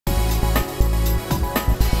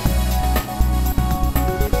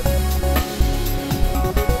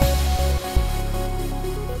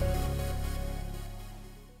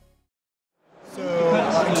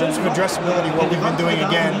addressability, what we've been doing,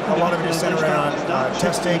 again, a lot of it is centered around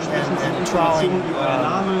testing and trialing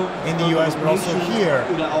in the US, but also here.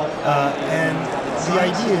 And the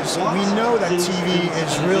idea is, we know that TV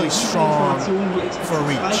is really strong for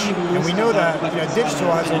reach, and we know that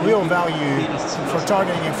digital has a real value for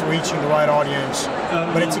targeting and for reaching the right audience,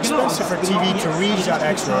 but it's expensive for TV to reach that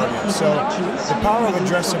extra audience. So the power of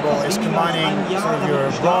addressable is combining sort of your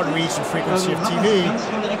broad reach and frequency of TV,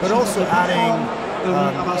 but also adding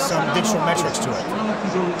some digital metrics to it.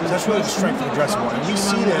 So that's really the strength of addressable. And we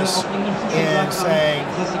see this in saying,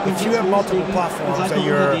 if you have multiple platforms that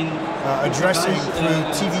you're addressing through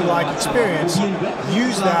TV-like experience,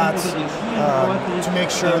 use that to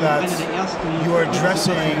make sure that you are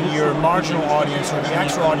addressing your marginal audience or the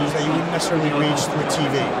actual audience that you wouldn't necessarily reach through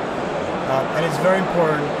TV. And it's very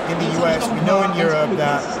important in the US. We know in Europe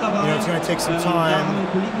that it's going to take some time.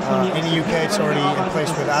 In the UK, it's already in place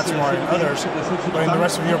with AdSmart and others. But in the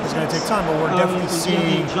rest of Europe, it's going to take time. But we're definitely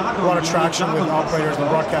seeing a lot of traction with operators and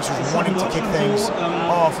broadcasters wanting to kick things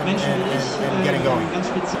off and getting going.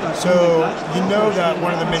 So you know that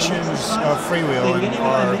one of the missions of FreeWheel and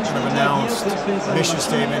our kind of announced mission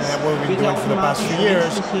statement that what we've been doing for the past few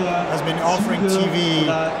years has been offering TV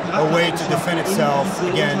a way to defend itself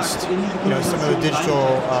against some of the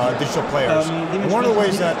digital players. And one of the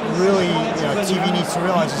ways that really TV needs to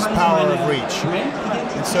realize is the power of reach.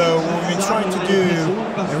 And so what we've been trying to do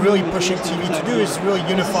and really pushing TV to do is really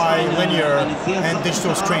unify linear and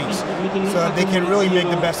digital screens so that they can really make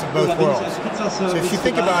the best of both worlds. So if you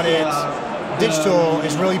think about it, digital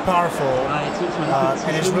is really powerful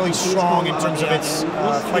and is really strong in terms of its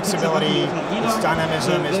flexibility, its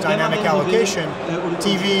dynamism, its dynamic allocation.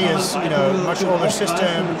 TV is much older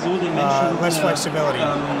system, less flexibility.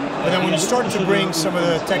 But then when you start to bring some of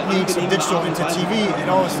the techniques of digital into TV, it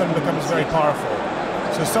all of a sudden becomes very powerful.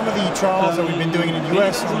 So some of the trials that we've been doing in the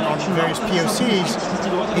US on various POCs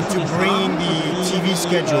into bringing the TV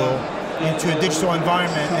schedule into a digital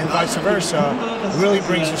environment and vice versa really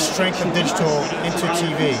brings the strength of digital into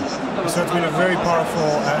TV. So it's been a very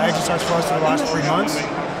powerful exercise for us for the last 3 months.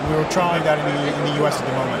 We were trialing that in the US at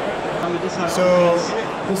the moment. So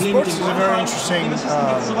sports is a very interesting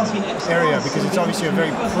area because it's obviously a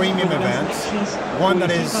very premium event, one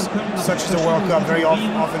that is, such as the World Cup, very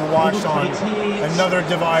often watched on another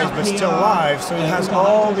device but still live, so it has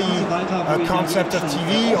all the concept of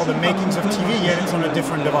TV, all the makings of TV, yet it's on a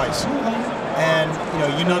different device. And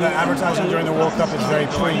you know that advertising during the World Cup is very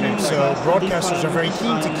premium, so broadcasters are very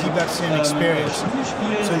keen to keep that same experience.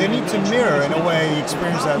 So they need to mirror, in a way, the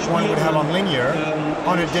experience that one would have on linear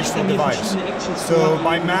on a digital device. So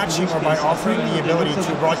by matching or by offering the ability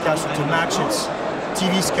to a broadcaster to match its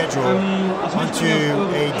TV schedule onto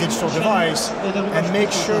a digital device and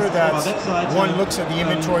make sure that one looks at the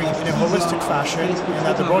inventory in a holistic fashion and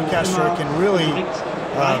that the broadcaster can really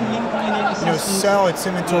sell its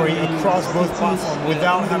inventory across both platforms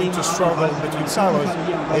without having to struggle between silos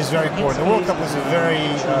is very important. The World Cup was a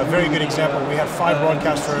very good example. We had 5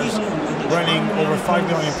 broadcasters running over 5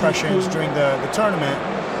 million impressions during the tournament,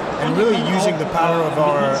 and really using the power of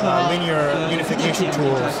our linear unification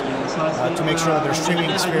tools to make sure that their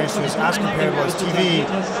streaming experience was as comparable as TV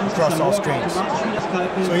across all screens.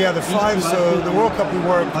 So yeah, the 5, so the World Cup we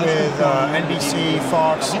worked with NBC,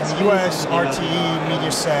 Fox in the US, RTE,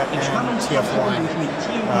 Mediaset, and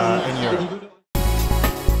TF1 in Europe.